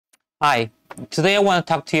Hi, today I want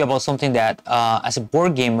to talk to you about something that, as a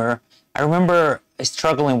board gamer, I remember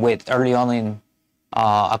struggling with early on in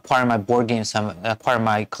acquiring my board games and acquiring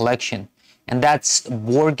my collection, and that's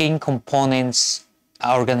board game components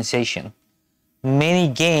organization. Many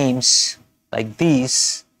games like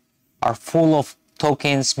these are full of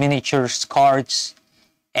tokens, miniatures, cards,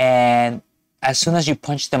 and as soon as you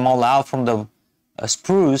punch them all out from the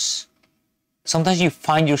spruce, sometimes you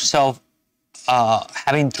find yourself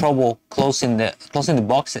having trouble closing the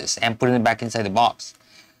boxes and putting it back inside the box.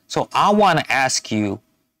 So I want to ask you,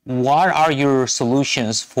 what are your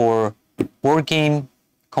solutions for board game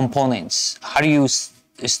components? How do you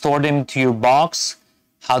store them to your box?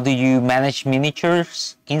 How do you manage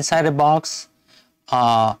miniatures inside the box?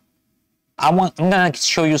 I'm gonna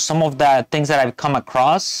show you some of the things that I've come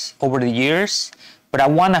across over the years, but I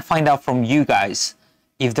want to find out from you guys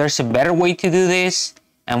if there's a better way to do this,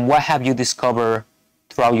 and what have you discovered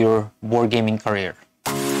throughout your board gaming career.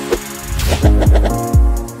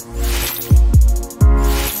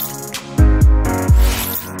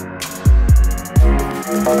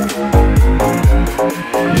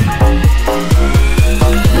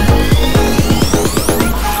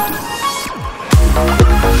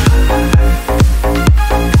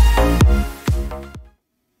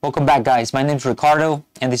 Welcome back, guys. My name is Ricardo,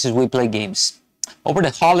 and this is We Play Games. Over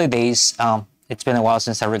the holidays, it's been a while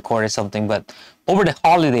since I recorded something, but over the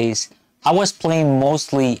holidays, I was playing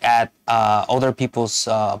mostly at other people's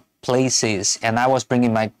places, and I was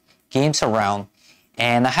bringing my games around.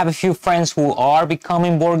 And I have a few friends who are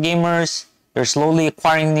becoming board gamers. They're slowly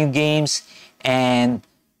acquiring new games, and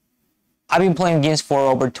I've been playing games for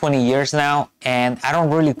over 20 years now, and I don't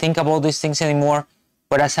really think about these things anymore.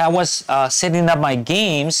 But as I was setting up my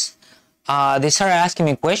games, they started asking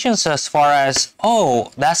me questions as far as,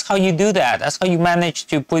 oh, that's how you do that. That's how you manage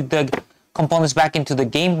to put the components back into the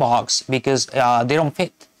game box, because they don't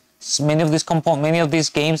fit. So many of these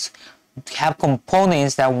games have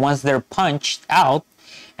components that once they're punched out,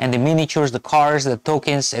 and the miniatures, the cards, the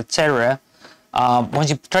tokens, etc., once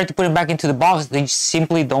you try to put them back into the box, they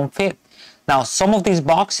simply don't fit. Now, some of these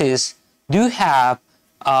boxes do have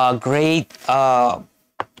great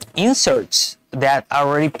inserts that are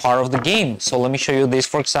already part of the game. So let me show you this.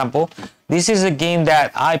 For example, this is a game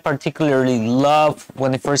that I particularly loved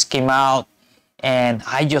when it first came out, and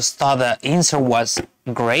I just thought the insert was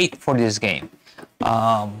great for this game.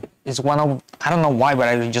 It's one of, I don't know why, but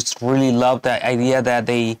I just really love the idea that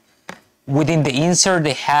within the insert,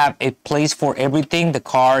 they have a place for everything, the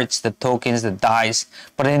cards, the tokens, the dice,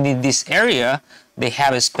 but in this area, they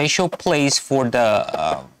have a special place for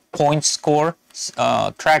the point score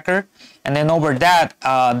tracker, and then over that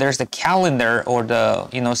there's the calendar, or the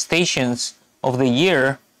stations of the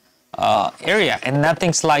year area, and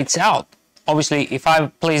nothing slides out. Obviously, if I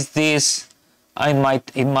place this in my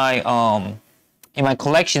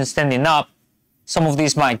collection standing up, some of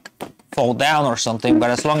these might fall down or something, but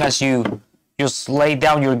as long as you just lay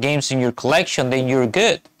down your games in your collection, then you're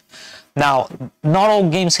good. Now, not all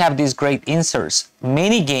games have these great inserts.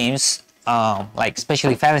 Many games, like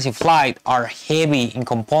especially Fantasy Flight, are heavy in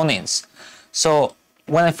components. So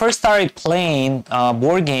when I first started playing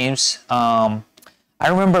board games, I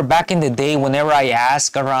remember back in the day, whenever I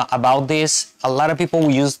asked about this, a lot of people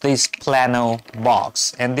will use this Plano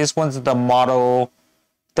box, and this one's the model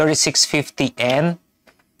 3650N.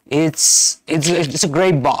 It's a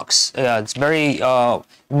great box. It's very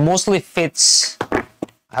mostly fits.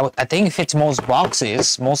 I think it fits most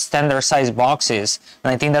boxes, most standard size boxes,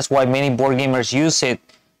 and I think that's why many board gamers use it,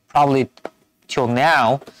 probably till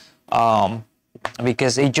now,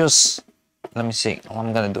 because it just, let me see,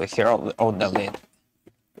 I'm gonna do it here on the lid.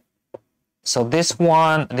 So this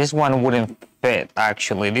one wouldn't fit,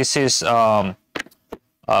 actually. This is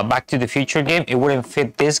Back to the Future game. It wouldn't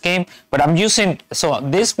fit this game, but I'm using, so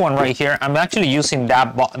this one right here, I'm actually using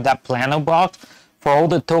that Plano box for all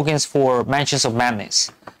the tokens for Mansions of Madness.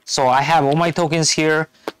 So I have all my tokens here.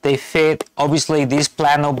 They fit. Obviously, these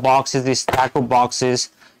Plano boxes, these tackle boxes,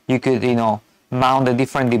 you could, mount the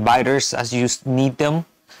different dividers as you need them.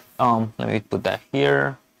 Let me put that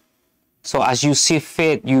here. So as you see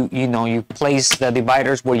fit, you place the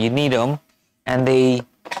dividers where you need them, and they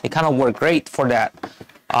kind of work great for that.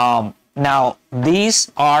 Now,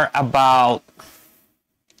 these are about,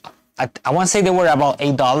 I want to say they were about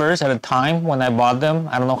 $8 at a time when I bought them.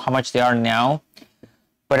 I don't know how much they are now.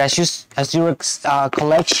 But as your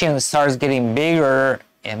collection starts getting bigger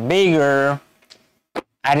and bigger,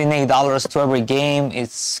 adding $8 to every game,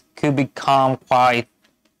 could become quite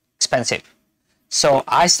expensive. So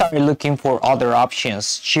I started looking for other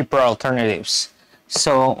options, cheaper alternatives.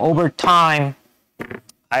 So over time,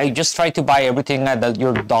 I just try to buy everything at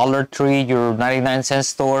your Dollar Tree, your 99-cent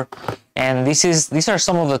store, and these are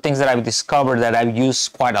some of the things that I've discovered that I've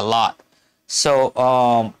used quite a lot. So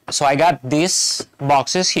so I got these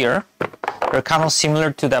boxes here. They're kind of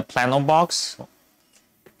similar to the Plano box,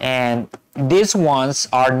 and these ones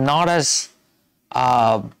are not as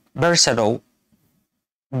versatile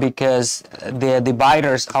because the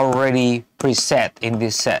dividers are already preset in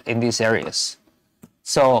these areas.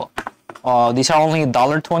 So these are only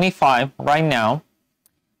 $1.25 right now,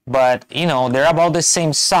 but you know, they're about the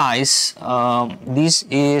same size. This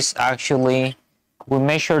is actually, we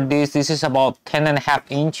measured this is about 10.5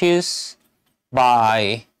 inches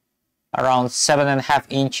by around 7.5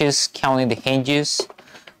 inches counting the hinges.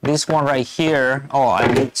 This one right here, oh,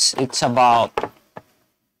 and it's about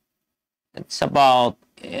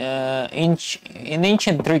an inch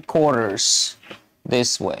and 3/4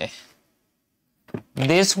 this way.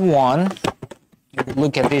 This one,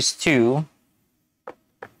 look at this too.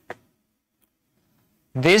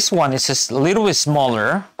 This one is just a little bit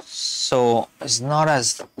smaller, so it's not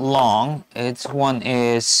as long. Its one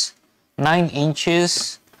is 9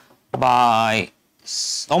 inches by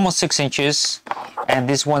almost 6 inches, and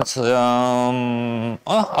this one's about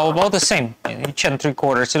the same, 1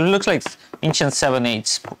 3/4. So it looks like 1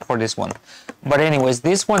 7/8 for this one. But anyways,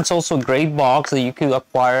 this one's also a great box that you could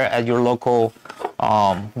acquire at your local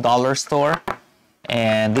dollar store,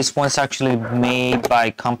 and this one's actually made by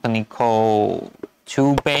a company called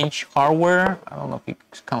Two Bench Hardware. I don't know if you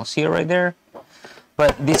can kind of see it right there,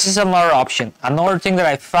 but this is another option. Another thing that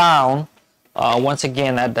I found once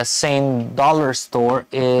again at the same dollar store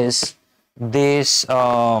is this.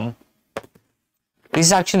 This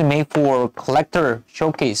is actually made for collector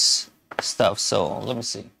showcase stuff. So let me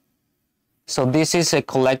see. So this is a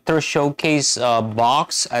collector showcase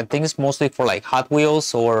box. I think it's mostly for like Hot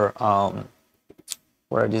Wheels or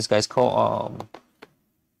what are these guys called?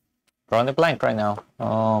 Drawing a blank right now.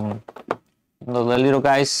 The little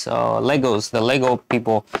guys, Legos, the Lego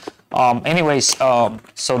people. Anyways,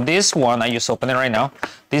 so this one, I just opened it right now.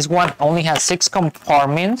 This one only has 6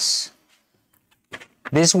 compartments.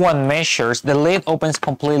 This one measures, the lid opens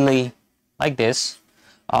completely like this.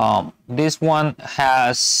 This one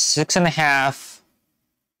has 6.5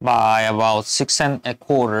 by about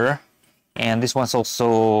 6.25, and this one's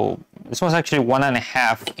actually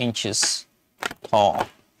 1.5 inches tall.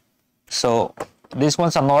 So this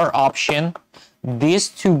one's another option. These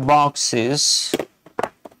 2 boxes,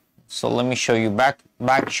 so let me show you back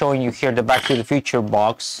showing you here the Back to the Future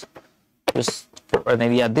box, just for an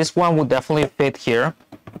idea. This one would definitely fit here,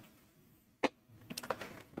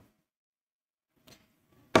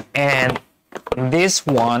 and this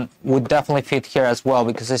one would definitely fit here as well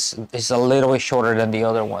because it's a little bit shorter than the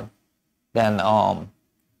other one, than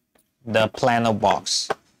the Plano box.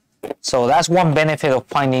 So that's one benefit of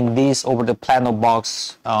finding these over the Plano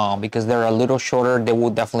box, because they're a little shorter. They will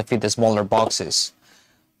definitely fit the smaller boxes.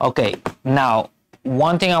 Okay, now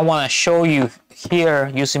one thing I want to show you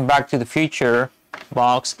here using Back to the Future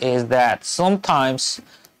box is that sometimes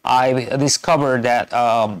I discovered that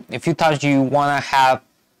a few times you want to have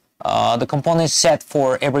the components set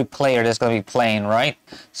for every player that's going to be playing, right?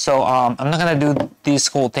 So I'm not going to do this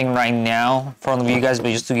whole thing right now in front of you guys, but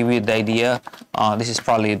just to give you the idea. This is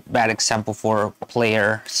probably a bad example for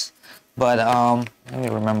players, but let me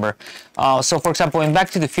remember. So for example, in Back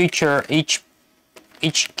to the Future, each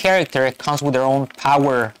character comes with their own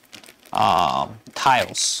power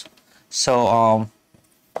tiles. So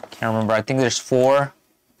can't remember, I think there's 4.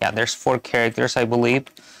 Yeah, there's 4 characters, I believe.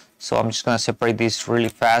 So I'm just gonna separate these really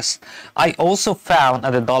fast. I also found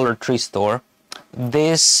at the Dollar Tree store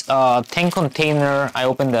this 10 container. I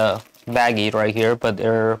opened the baggie right here, but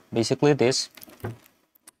they're basically this.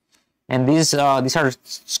 And these are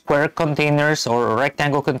square containers or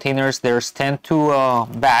rectangle containers. There's 10 to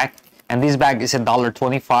bag, and this bag is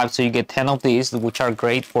 $1.25. So you get 10 of these, which are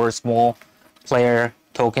great for small player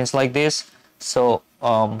tokens like this. So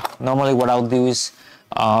normally what I'll do is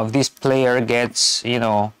if this player gets, you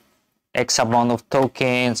know, X amount of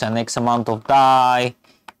tokens and X amount of die,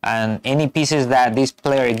 and any pieces that this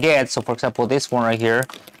player gets. So for example, this one right here,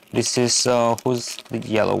 this is who's the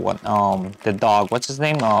yellow one, the dog, what's his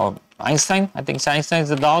name, Einstein. I think Einstein's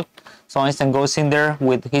the dog. So Einstein goes in there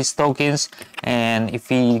with his tokens, and if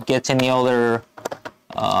he gets any other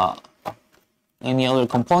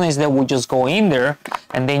components, that will just go in there,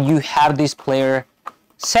 and then you have this player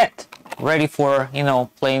set ready for, you know,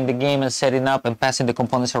 playing the game and setting up and passing the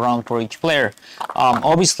components around for each player.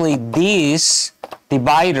 Obviously these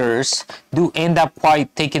dividers do end up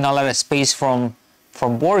quite taking a lot of space from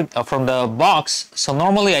from the box. So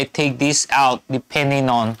normally I take this out depending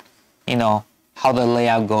on, you know, how the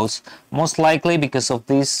layout goes. Most likely because of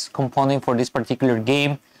this component for this particular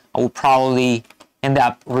game, I will probably end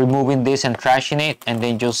up removing this and trashing it, and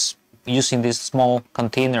then just using these small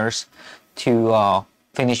containers to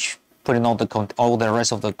finish putting all the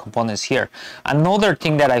rest of the components here. Another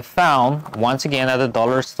thing that I found once again at the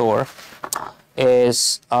dollar store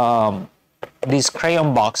is these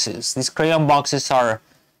crayon boxes. These crayon boxes are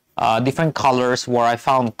different colors, where I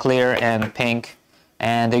found clear and pink,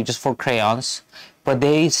 and they're just for crayons, but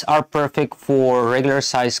these are perfect for regular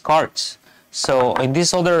size cards. So in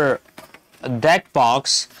this other deck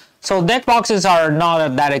box, so deck boxes are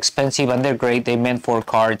not that expensive and they're great. They're meant for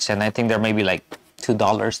cards, and I think they're maybe like $2,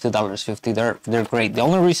 $2.50. They're great. The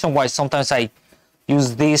only reason why sometimes I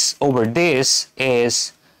use this over this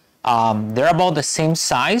is they're about the same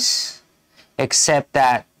size, except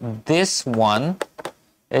that this one,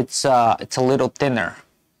 it's a little thinner.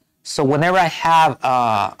 So whenever I have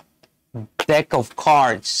a deck of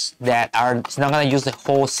cards that are, it's not gonna use the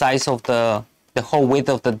whole size of the whole width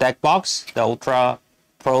of the deck box, the Ultra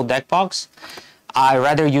Pro deck box, I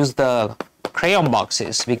rather use the crayon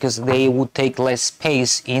boxes because they would take less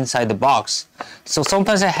space inside the box. So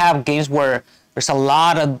sometimes I have games where there's a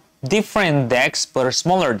lot of different decks but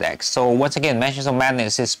smaller decks. So once again, Mansions of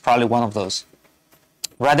Madness is probably one of those.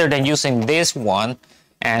 Rather than using this one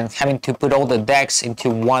and having to put all the decks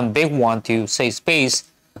into one big one to save space,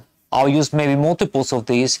 I'll use maybe multiples of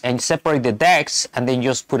these and separate the decks and then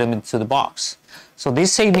just put them into the box. So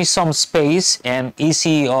this saves me some space and ease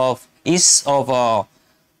of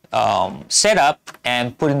setup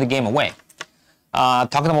and putting the game away.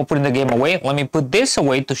 Talking about putting the game away, let me put this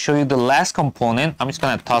away to show you the last component. I'm just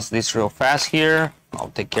gonna toss this real fast here.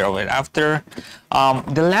 I'll take care of it after.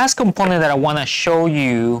 The last component that I want to show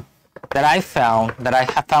you that I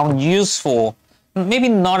have found useful, maybe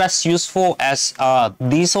not as useful as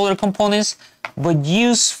these other components, but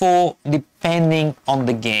useful depending on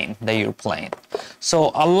the game that you're playing.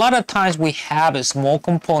 So a lot of times we have small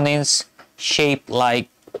components shaped like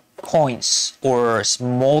coins or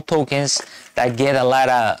small tokens that get a lot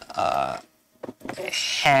of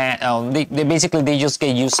they just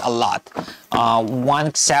get used a lot. One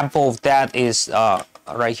example of that is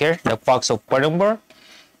right here, the Fox of Quedlinburg.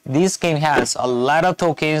 This game has a lot of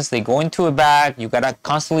tokens. They go into a bag. You gotta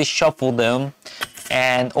constantly shuffle them,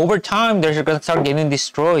 and over time they're gonna start getting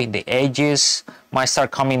destroyed. The edges might start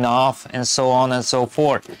coming off, and so on and so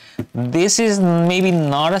forth. This is maybe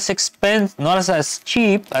not as expensive, not as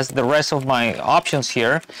cheap as the rest of my options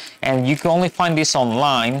here, and you can only find this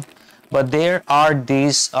online. But there are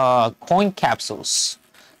these coin capsules.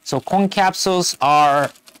 So coin capsules are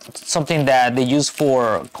something that they use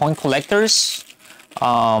for coin collectors.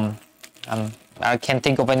 I can't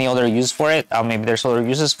think of any other use for it. Maybe there's other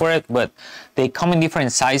uses for it, but they come in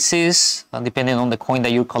different sizes depending on the coin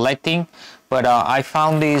that you're collecting. But I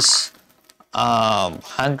found these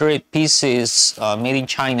 100 pieces made in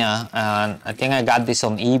China, and I think I got this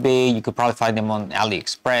on eBay. You could probably find them on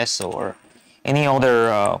AliExpress or any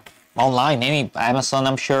other online, any Amazon,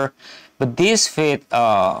 I'm sure. But these fit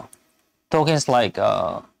tokens like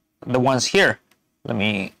the ones here. Let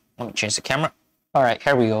me change the camera. All right,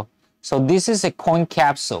 here we go. So this is a coin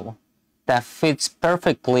capsule that fits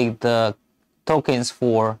perfectly the tokens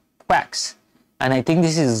for Quacks. And I think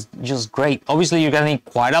this is just great. Obviously, you're gonna need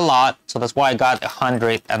quite a lot, so that's why I got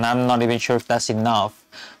 100, and I'm not even sure if that's enough.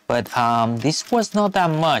 But this was not that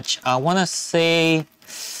much. I wanna say,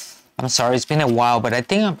 I'm sorry, it's been a while, but I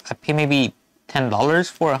think I paid maybe $10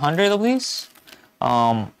 for 100 of these.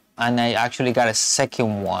 And I actually got a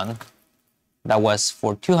second one that was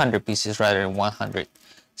for 200 pieces rather than 100.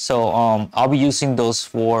 So I'll be using those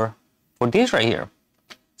for this right here.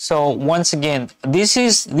 So once again, these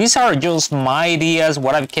are just my ideas,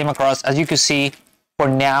 what I've came across. As you can see, for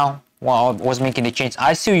now, while I was making the change,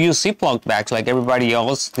 I still use Ziploc bags like everybody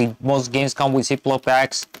else. Most games come with Ziploc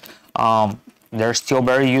bags. They're still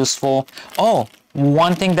very useful. Oh,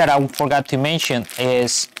 one thing that I forgot to mention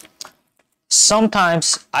is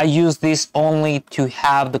sometimes I use this only to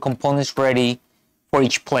have the components ready for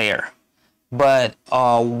each player. But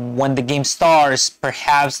when the game starts,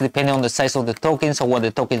 perhaps depending on the size of the tokens or what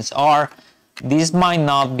the tokens are, this might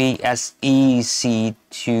not be as easy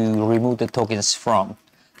to remove the tokens from.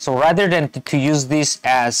 So rather than to use this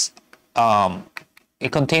as a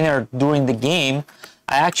container during the game,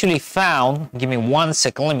 I actually found, give me 1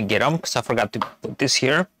 second, let me get them because I forgot to put this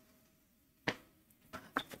here.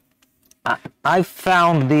 I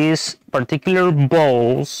found these particular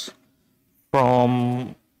bowls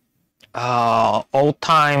from Old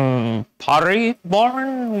Time Pottery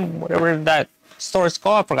Barn, whatever that store is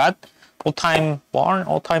called, I forgot. Old Time Barn,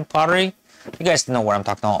 Old Time Pottery. You guys know what I'm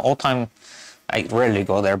talking about. Old Time, I rarely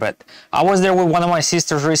go there, but I was there with one of my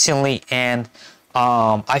sisters recently, and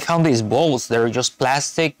I found these bowls. They're just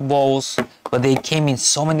plastic bowls, but they came in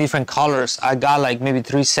so many different colors. I got like maybe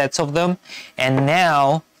 3 sets of them, and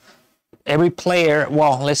now every player,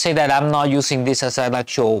 well, let's say that I'm not using this as an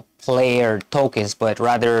actual player tokens, but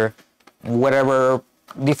rather whatever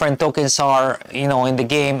different tokens are, you know, in the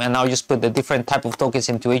game, and I'll just put the different type of tokens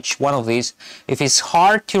into each one of these. If it's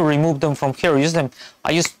hard to remove them from here, use them,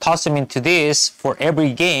 I just toss them into this for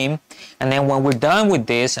every game, and then when we're done with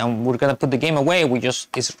this and we're gonna put the game away,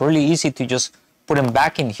 it's really easy to just put them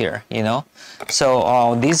back in here, you know.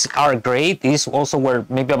 So these are great. These also were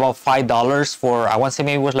maybe about $5 for, I want to say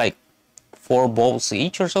maybe it was like 4 bowls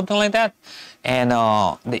each or something like that. And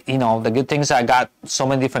you know, the good thing is I got so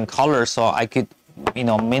many different colors, so I could, you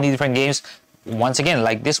know, many different games. Once again,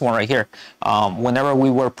 like this one right here, whenever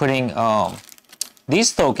we were putting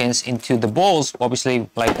these tokens into the bowls, obviously,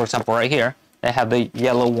 like for example right here, they have the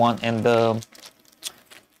yellow one and the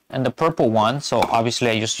purple one. So obviously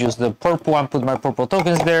I just use the purple one, put my purple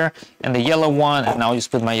tokens there, and the yellow one, and I'll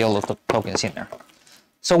just put my yellow tokens in there.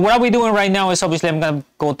 So what I'll be doing right now is obviously I'm gonna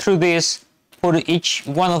go through this, put each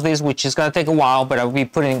one of these, which is gonna take a while, but I'll be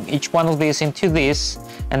putting each one of these into this,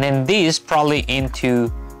 and then these probably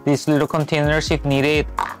into these little containers if needed,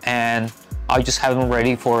 and I'll just have them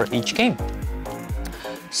ready for each game.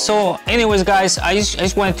 So anyways guys, I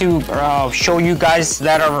just wanted to show you guys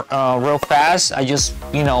that are real fast. I just,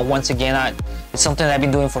 you know, once again, it's something that I've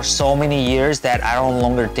been doing for so many years that I don't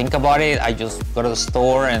longer think about it. I just go to the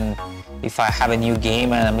store, and if I have a new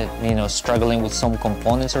game and I'm, you know, struggling with some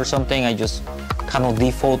components or something, I just kind of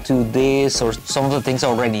default to this or some of the things I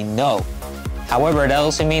already know. However, that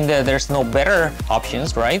doesn't mean that there's no better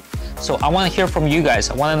options, right? So I want to hear from you guys.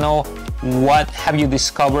 I want to know, what have you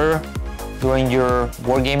discovered during your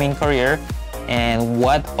wargaming career, and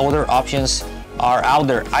what other options are out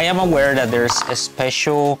there? I am aware that there's a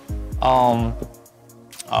special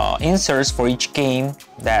inserts for each game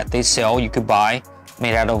that they sell, you could buy,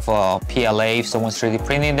 made out of PLA if someone's 3D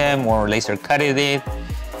printing them or laser cutting it.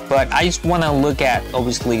 But I just want to look at,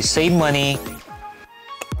 obviously, save money,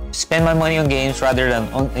 spend my money on games rather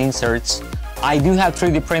than on inserts. I do have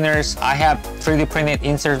 3D printers. I have 3D printed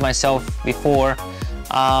inserts myself before,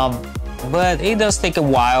 but it does take a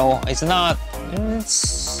while. It's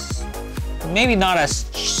maybe not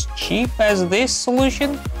as cheap as this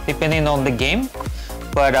solution, depending on the game,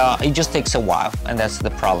 but it just takes a while, and that's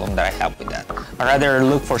the problem that I have with that. I'd rather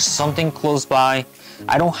look for something close by.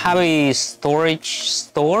 I don't have a storage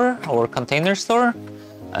store or container store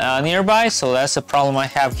nearby, so that's the problem I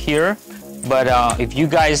have here. But if you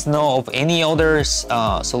guys know of any other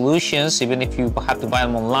solutions, even if you have to buy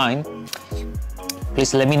them online,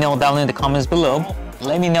 please let me know down in the comments below.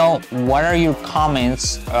 Let me know, what are your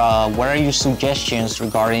comments, what are your suggestions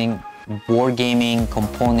regarding wargaming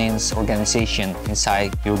components organization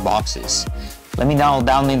inside your boxes. Let me know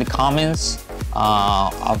down in the comments.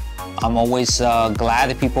 I'm always glad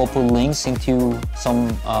if people put links into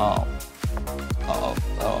some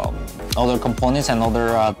other components and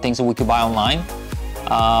other things that we could buy online.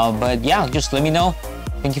 But yeah, just let me know.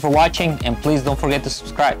 Thank you for watching, and please don't forget to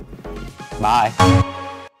subscribe. Bye.